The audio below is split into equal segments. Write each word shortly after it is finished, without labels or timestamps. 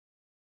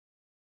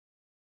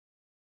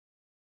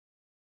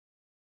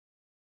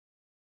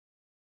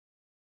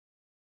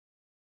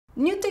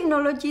New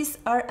technologies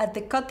are at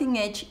the cutting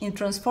edge in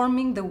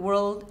transforming the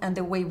world and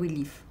the way we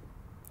live.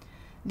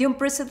 The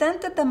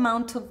unprecedented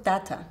amount of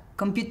data,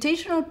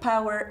 computational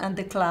power, and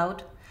the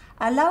cloud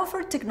allow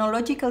for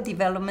technological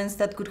developments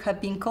that could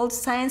have been called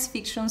science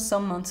fiction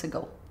some months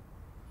ago.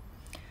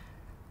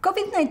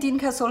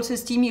 COVID-19 has also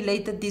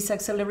stimulated this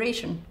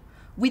acceleration,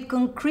 with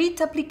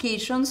concrete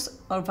applications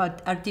of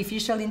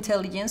artificial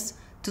intelligence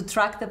to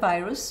track the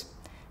virus,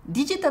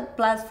 digital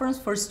platforms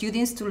for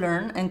students to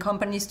learn and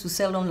companies to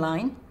sell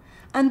online,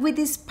 and with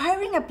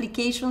inspiring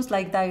applications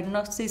like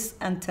diagnosis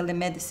and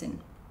telemedicine.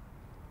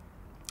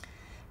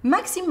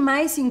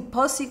 Maximizing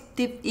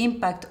positive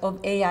impact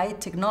of AI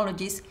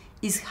technologies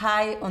is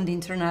high on the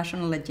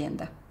international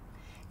agenda.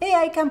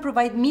 AI can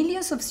provide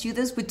millions of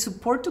students with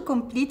support to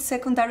complete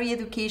secondary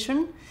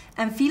education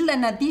and fill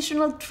an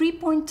additional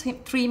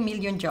 3.3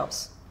 million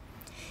jobs.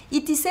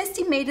 It is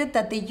estimated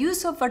that the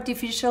use of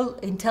artificial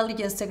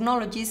intelligence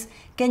technologies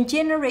can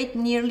generate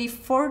nearly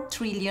 4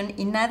 trillion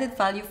in added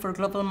value for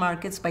global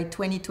markets by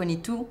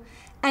 2022,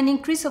 an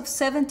increase of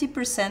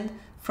 70%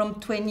 from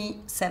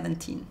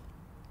 2017.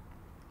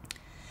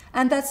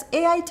 And as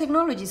AI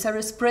technologies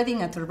are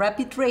spreading at a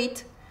rapid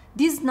rate,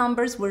 these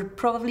numbers will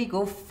probably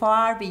go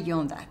far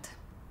beyond that.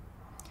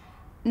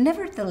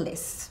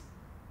 Nevertheless,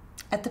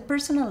 at a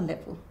personal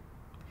level,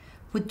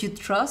 would you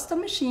trust a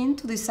machine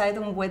to decide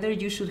on whether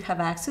you should have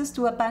access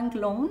to a bank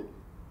loan?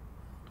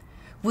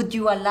 Would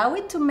you allow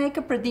it to make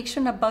a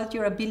prediction about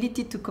your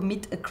ability to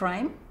commit a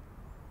crime?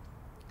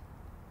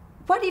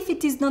 What if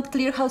it is not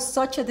clear how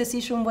such a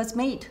decision was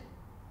made?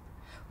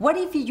 What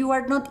if you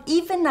are not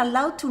even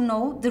allowed to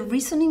know the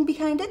reasoning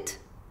behind it?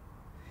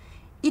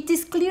 It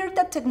is clear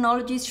that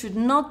technologies should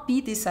not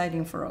be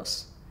deciding for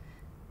us.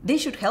 They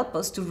should help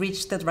us to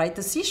reach the right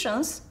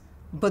decisions,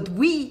 but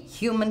we,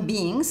 human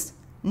beings,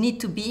 need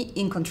to be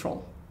in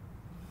control.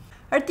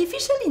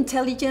 Artificial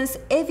intelligence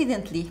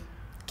evidently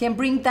can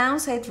bring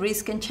downside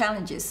risk and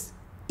challenges,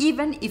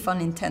 even if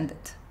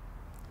unintended.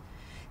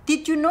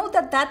 Did you know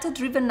that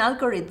data-driven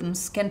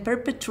algorithms can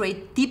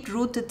perpetrate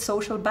deep-rooted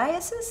social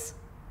biases?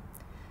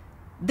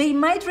 They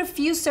might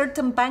refuse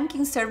certain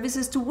banking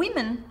services to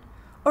women,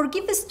 or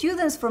give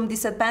students from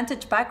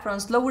disadvantaged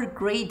backgrounds lower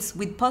grades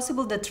with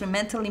possible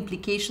detrimental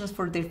implications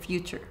for their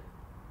future.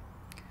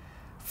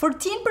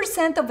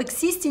 14% of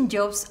existing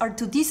jobs are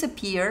to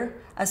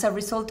disappear as a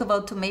result of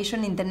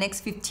automation in the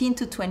next 15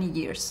 to 20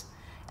 years.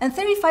 And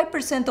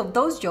 35% of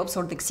those jobs,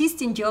 or the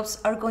existing jobs,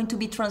 are going to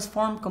be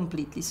transformed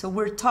completely. So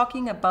we're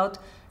talking about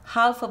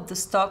half of the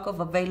stock of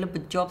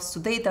available jobs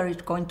today that are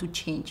going to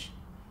change.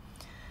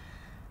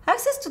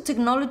 Access to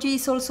technology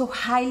is also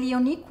highly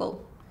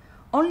unequal.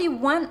 Only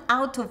 1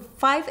 out of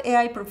 5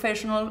 AI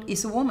professionals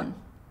is a woman.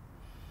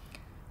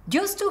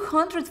 Just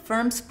 200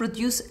 firms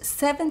produce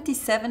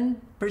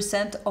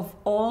 77% of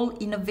all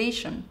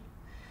innovation.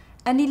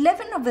 And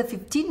 11 of the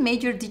 15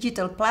 major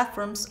digital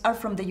platforms are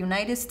from the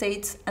United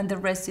States, and the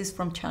rest is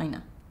from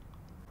China.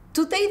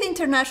 Today, the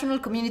international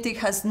community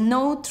has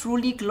no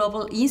truly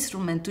global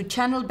instrument to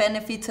channel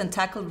benefits and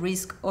tackle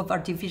risk of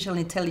artificial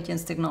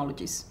intelligence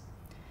technologies.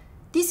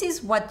 This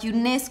is what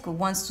UNESCO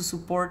wants to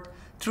support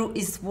through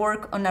its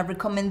work on a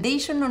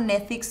recommendation on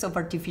ethics of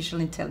artificial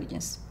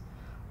intelligence.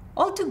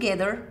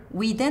 Altogether,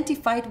 we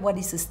identified what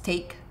is at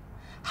stake,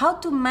 how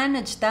to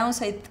manage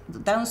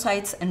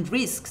downsides and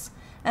risks,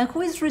 and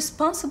who is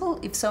responsible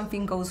if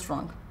something goes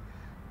wrong.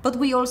 But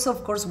we also,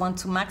 of course, want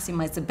to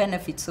maximize the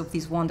benefits of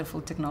these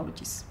wonderful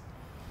technologies.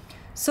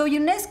 So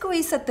UNESCO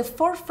is at the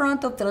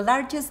forefront of the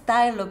largest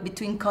dialogue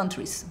between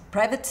countries,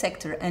 private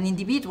sector, and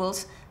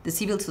individuals, the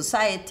civil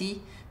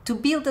society, to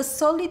build a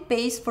solid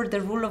base for the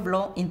rule of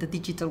law in the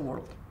digital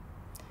world.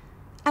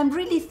 I'm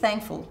really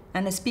thankful,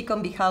 and I speak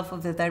on behalf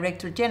of the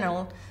Director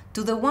General,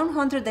 to the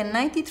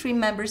 193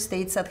 member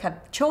states that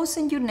have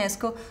chosen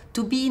UNESCO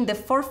to be in the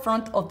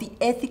forefront of the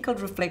ethical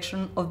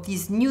reflection of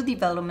these new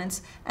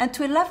developments and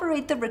to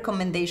elaborate the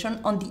recommendation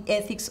on the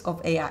ethics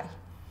of AI.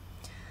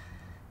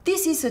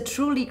 This is a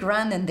truly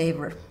grand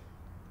endeavor,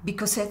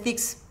 because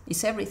ethics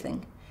is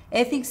everything.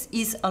 Ethics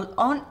is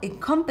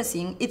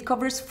all-encompassing. It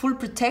covers full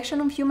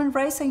protection of human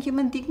rights and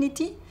human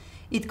dignity.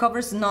 It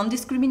covers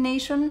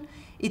non-discrimination.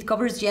 It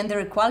covers gender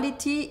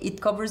equality.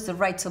 It covers the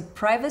rights of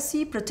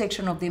privacy,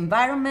 protection of the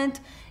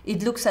environment.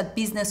 It looks at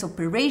business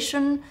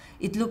operation.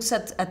 It looks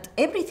at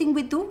everything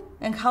we do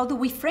and how do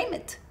we frame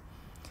it.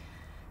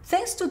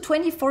 Thanks to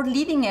 24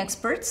 leading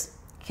experts,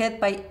 head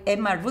by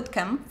Emma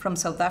Roodkamp from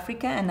South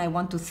Africa, and I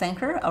want to thank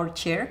her, our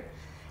chair,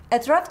 a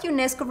draft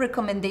UNESCO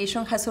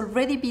recommendation has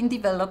already been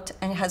developed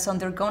and has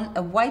undergone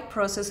a wide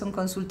process of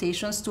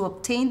consultations to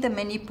obtain the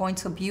many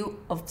points of view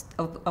of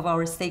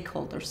our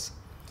stakeholders.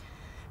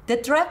 The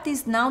draft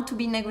is now to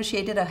be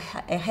negotiated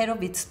ahead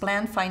of its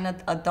planned final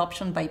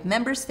adoption by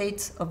member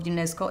states of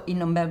UNESCO in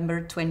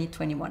November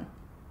 2021.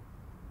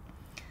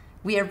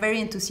 We are very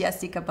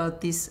enthusiastic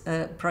about this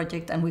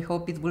project, and we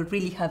hope it will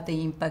really have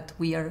the impact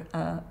we are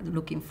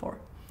looking for.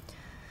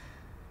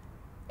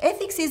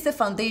 Ethics is the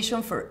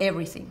foundation for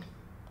everything.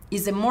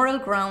 Is the moral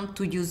ground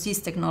to use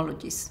these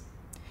technologies.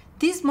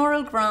 This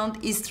moral ground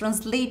is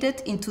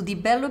translated into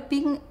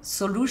developing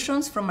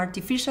solutions from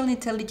artificial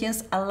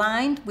intelligence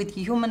aligned with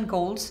human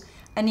goals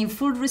and in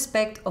full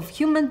respect of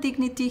human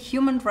dignity,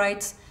 human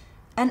rights,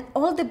 and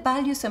all the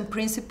values and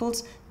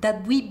principles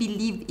that we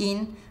believe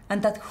in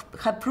and that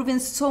have proven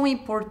so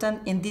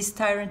important in these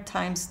tyrant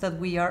times that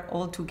we are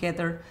all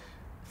together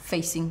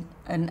facing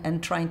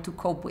and trying to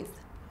cope with.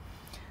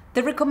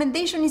 The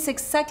recommendation is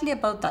exactly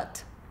about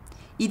that.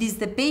 It is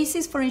the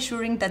basis for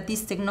ensuring that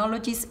these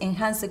technologies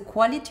enhance the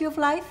quality of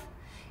life,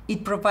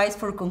 it provides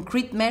for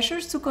concrete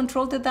measures to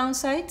control the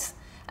downsides,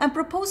 and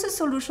proposes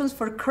solutions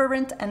for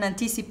current and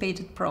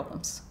anticipated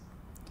problems.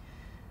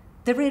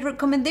 The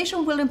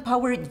recommendation will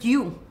empower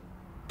you,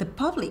 the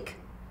public,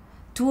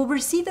 to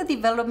oversee the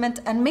development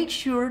and make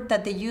sure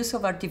that the use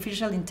of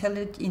artificial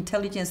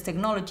intelligence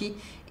technology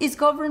is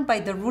governed by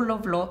the rule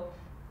of law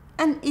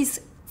and is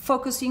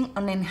focusing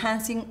on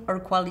enhancing our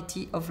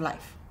quality of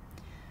life.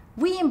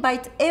 We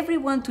invite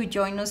everyone to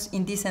join us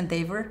in this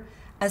endeavor,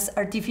 as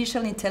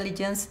artificial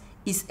intelligence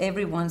is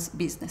everyone's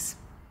business.